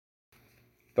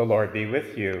The Lord be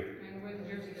with you. And with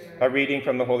your spirit. A reading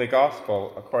from the Holy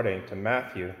Gospel according to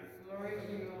Matthew. Glory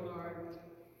to you, O Lord.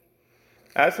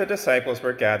 As the disciples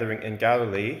were gathering in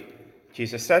Galilee,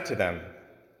 Jesus said to them,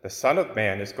 "The Son of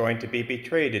Man is going to be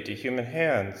betrayed into human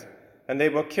hands, and they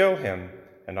will kill him,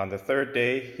 and on the third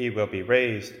day he will be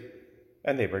raised."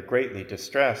 And they were greatly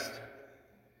distressed.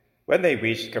 When they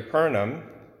reached Capernaum,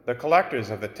 the collectors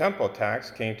of the temple tax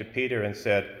came to Peter and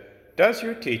said, "Does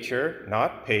your teacher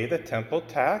not pay the temple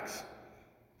tax?"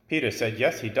 Peter said,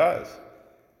 "Yes, he does."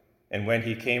 And when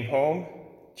he came home,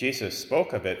 Jesus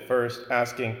spoke of it first,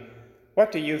 asking,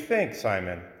 "What do you think,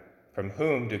 Simon? From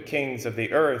whom do kings of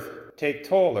the earth take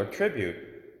toll or tribute?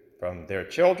 From their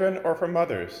children or from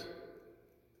others?"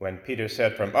 When Peter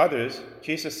said, "From others,"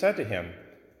 Jesus said to him,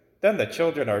 "Then the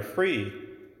children are free.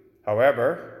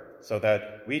 However, so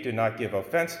that we do not give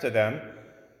offense to them,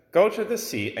 go to the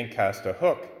sea and cast a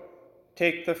hook.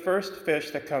 Take the first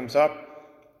fish that comes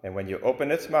up, and when you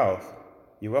open its mouth,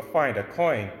 you will find a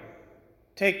coin.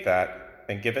 Take that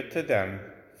and give it to them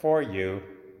for you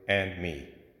and me."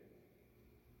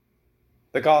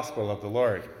 The Gospel of the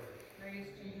Lord. Praise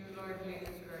to you, Lord Jesus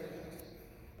Christ.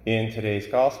 In today's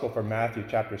Gospel from Matthew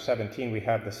chapter 17, we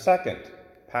have the second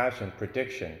Passion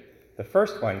prediction. The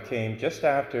first one came just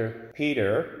after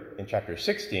Peter, in chapter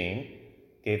 16,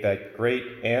 gave that great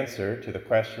answer to the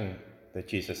question that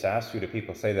Jesus asked, "Who do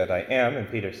people say that I am?" And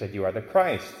Peter said, "You are the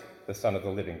Christ, the Son of the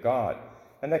living God."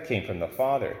 And that came from the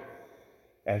Father.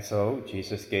 And so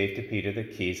Jesus gave to Peter the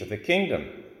keys of the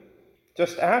kingdom.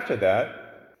 Just after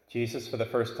that, Jesus for the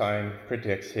first time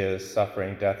predicts his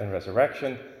suffering, death, and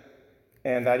resurrection.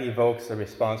 And that evokes a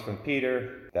response from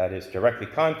Peter that is directly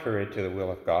contrary to the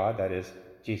will of God. That is,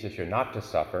 Jesus, you're not to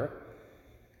suffer.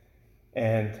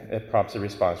 And it prompts a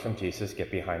response from Jesus,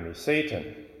 "Get behind me,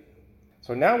 Satan."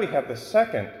 So now we have the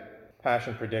second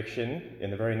Passion prediction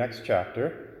in the very next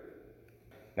chapter.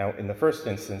 Now, in the first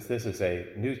instance, this is a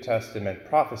New Testament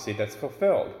prophecy that's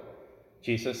fulfilled.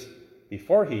 Jesus,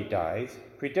 before he dies,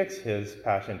 predicts his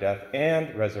passion, death,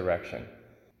 and resurrection,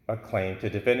 a claim to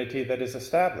divinity that is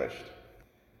established.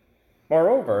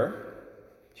 Moreover,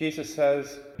 Jesus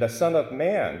says, the Son of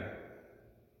Man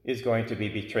is going to be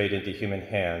betrayed into human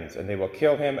hands, and they will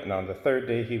kill him, and on the third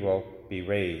day he will be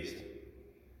raised.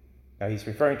 Now he's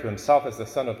referring to himself as the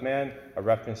Son of Man, a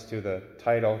reference to the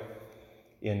title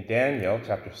in Daniel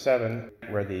chapter 7,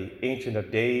 where the Ancient of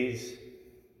Days,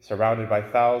 surrounded by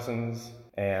thousands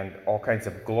and all kinds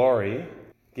of glory,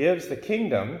 gives the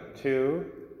kingdom to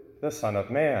the Son of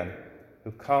Man,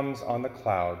 who comes on the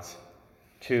clouds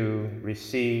to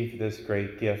receive this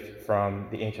great gift from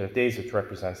the Ancient of Days, which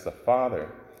represents the Father.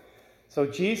 So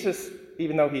Jesus,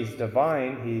 even though he's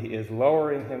divine, he is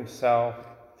lowering himself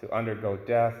to undergo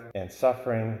death and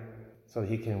suffering so that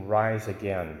he can rise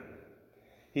again.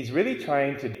 He's really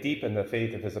trying to deepen the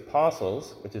faith of his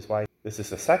apostles, which is why this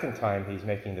is the second time he's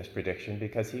making this prediction,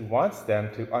 because he wants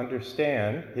them to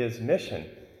understand his mission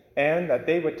and that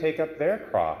they would take up their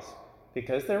cross,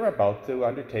 because they're about to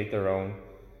undertake their own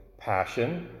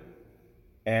passion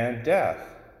and death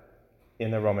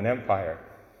in the Roman Empire.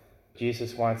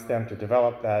 Jesus wants them to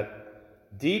develop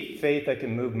that deep faith that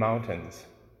can move mountains.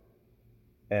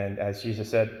 And as Jesus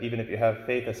said, even if you have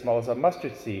faith as small as a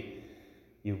mustard seed,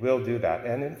 you will do that.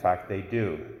 And in fact, they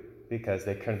do, because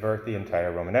they convert the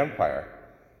entire Roman Empire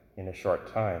in a short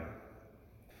time.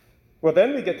 Well,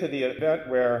 then we get to the event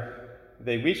where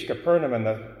they reach Capernaum, and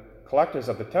the collectors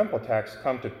of the temple tax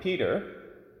come to Peter.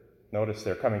 Notice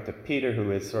they're coming to Peter,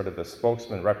 who is sort of the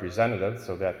spokesman representative,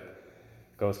 so that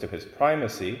goes to his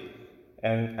primacy,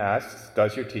 and asks,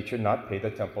 "Does your teacher not pay the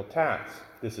temple tax?"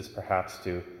 This is perhaps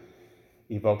to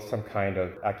evoke some kind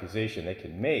of accusation they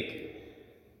can make.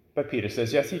 But Peter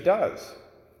says, yes, he does.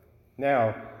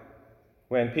 Now,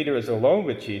 when Peter is alone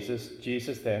with Jesus,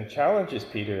 Jesus then challenges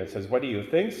Peter and says, "What do you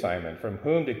think, Simon? From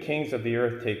whom do kings of the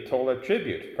earth take toll or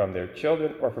tribute? From their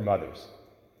children or from others?"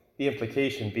 The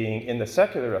implication being, in the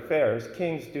secular affairs,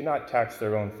 kings do not tax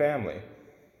their own family.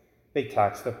 They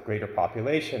tax the greater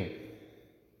population.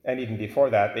 And even before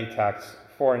that, they tax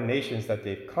foreign nations that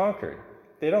they've conquered.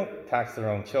 They don't tax their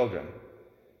own children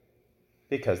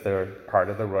because they're part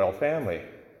of the royal family.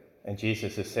 And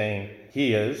Jesus is saying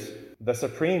he is the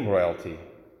supreme royalty.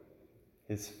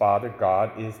 His Father,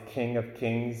 God, is King of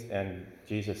kings, and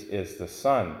Jesus is the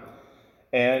Son.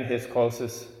 And his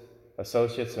closest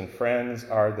associates and friends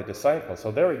are the disciples,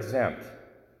 so they're exempt.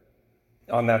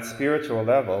 On that spiritual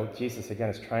level, Jesus again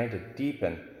is trying to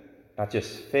deepen not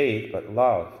just faith, but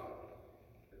love.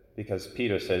 Because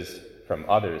Peter says, from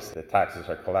others, the taxes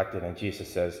are collected, and Jesus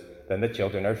says, then the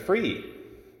children are free.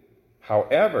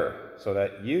 However, so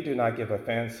that you do not give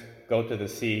offense, go to the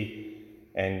sea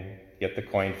and get the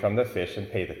coin from the fish and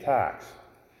pay the tax.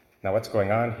 Now, what's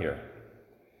going on here?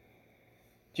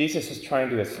 Jesus is trying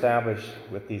to establish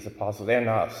with these apostles and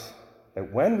us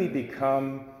that when we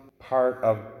become part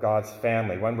of God's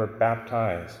family, when we're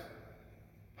baptized,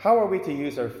 how are we to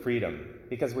use our freedom?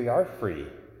 Because we are free.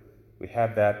 We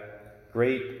have that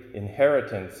great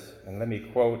inheritance. And let me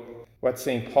quote what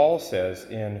St. Paul says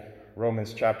in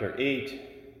Romans chapter 8,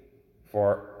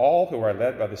 "For all who are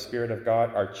led by the Spirit of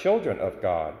God are children of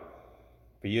God.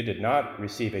 For you did not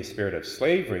receive a spirit of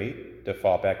slavery to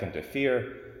fall back into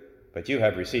fear, but you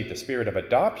have received the spirit of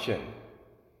adoption.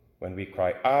 When we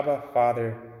cry, 'Abba,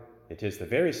 Father,' it is the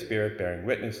very Spirit bearing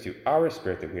witness to our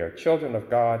spirit that we are children of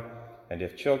God, and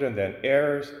if children, then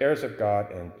heirs, heirs of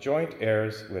God, and joint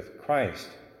heirs with Christ,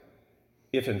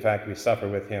 if in fact we suffer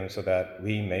with him, so that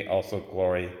we may also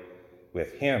glory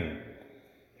with him."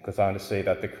 It goes on to say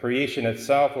that the creation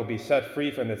itself will be set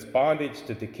free from its bondage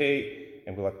to decay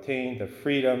and will obtain the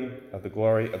freedom of the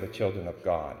glory of the children of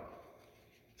God.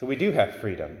 So we do have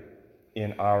freedom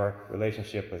in our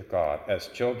relationship with God as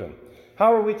children.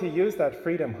 How are we to use that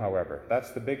freedom, however?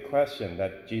 That's the big question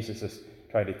that Jesus is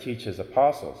trying to teach his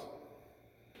apostles.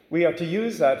 We are to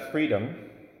use that freedom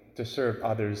to serve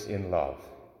others in love,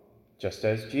 just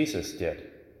as Jesus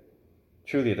did,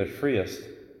 truly the freest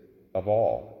of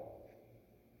all.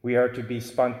 We are to be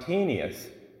spontaneous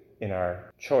in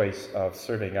our choice of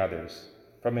serving others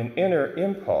from an inner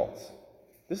impulse.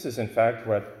 This is in fact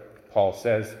what Paul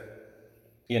says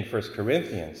in 1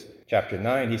 Corinthians chapter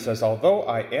 9. He says, "Although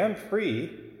I am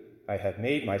free, I have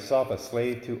made myself a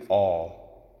slave to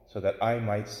all, so that I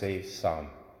might save some.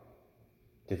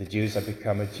 To the Jews I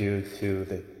become a Jew, to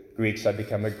the Greeks I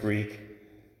become a Greek.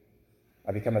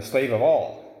 I become a slave of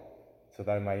all, so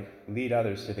that I might lead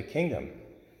others to the kingdom."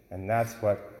 And that's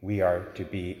what we are to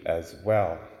be as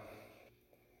well.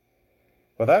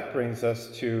 Well, that brings us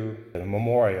to the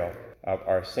memorial of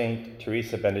our Saint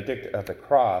Teresa, Benedicta of the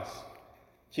Cross.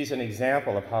 She's an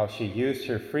example of how she used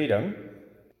her freedom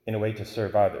in a way to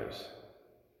serve others.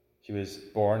 She was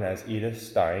born as Edith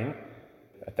Stein,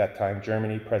 at that time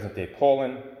Germany, present-day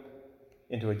Poland,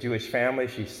 into a Jewish family.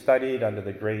 She studied under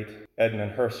the great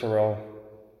Edmund Husserl,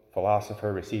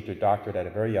 philosopher, received her doctorate at a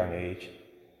very young age.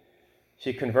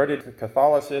 She converted to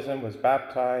Catholicism, was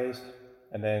baptized,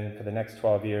 and then for the next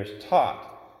 12 years taught.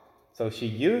 So she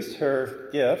used her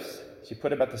gifts, she put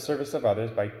them at the service of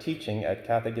others by teaching at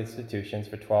Catholic institutions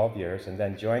for 12 years, and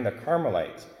then joined the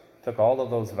Carmelites, took all of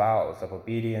those vows of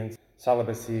obedience,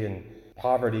 celibacy, and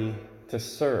poverty to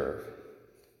serve.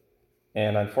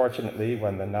 And unfortunately,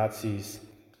 when the Nazis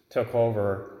took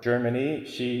over Germany,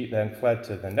 she then fled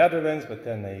to the Netherlands, but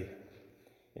then they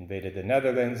invaded the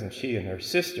Netherlands, and she and her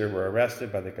sister were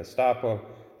arrested by the Gestapo,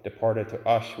 deported to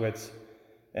Auschwitz,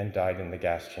 and died in the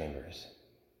gas chambers.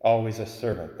 Always a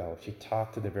servant, though. She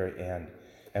taught to the very end.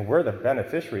 And we're the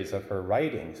beneficiaries of her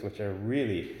writings, which are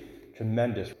really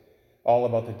tremendous, all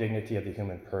about the dignity of the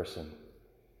human person.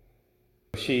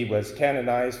 She was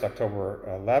canonized October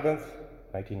 11th,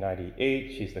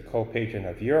 1998. She's the co-patron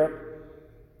of Europe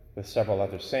with several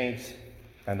other saints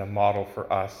and a model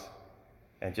for us,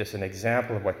 and just an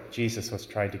example of what Jesus was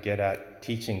trying to get at,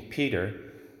 teaching Peter,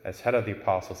 as head of the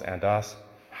apostles, and us,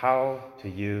 how to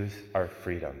use our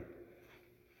freedom.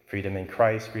 Freedom in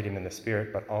Christ, freedom in the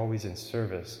Spirit, but always in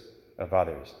service of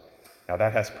others. Now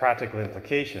that has practical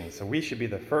implications, so we should be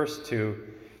the first to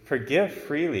forgive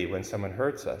freely when someone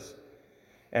hurts us,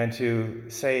 and to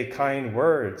say kind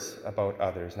words about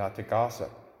others, not to gossip,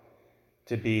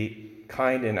 to be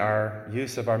kind in our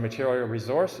use of our material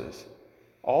resources,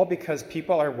 all because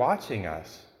people are watching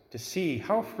us to see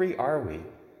how free are we.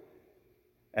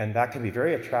 And that can be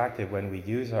very attractive when we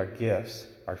use our gifts,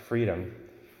 our freedom,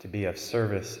 to be of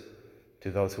service to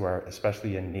those who are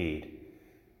especially in need.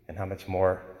 And how much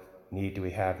more need do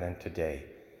we have than today?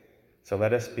 So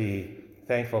let us be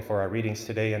thankful for our readings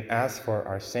today and ask for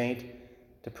our saint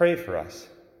to pray for us,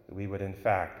 that we would in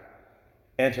fact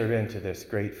enter into this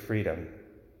great freedom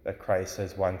that Christ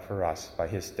has won for us by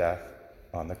his death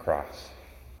on the cross.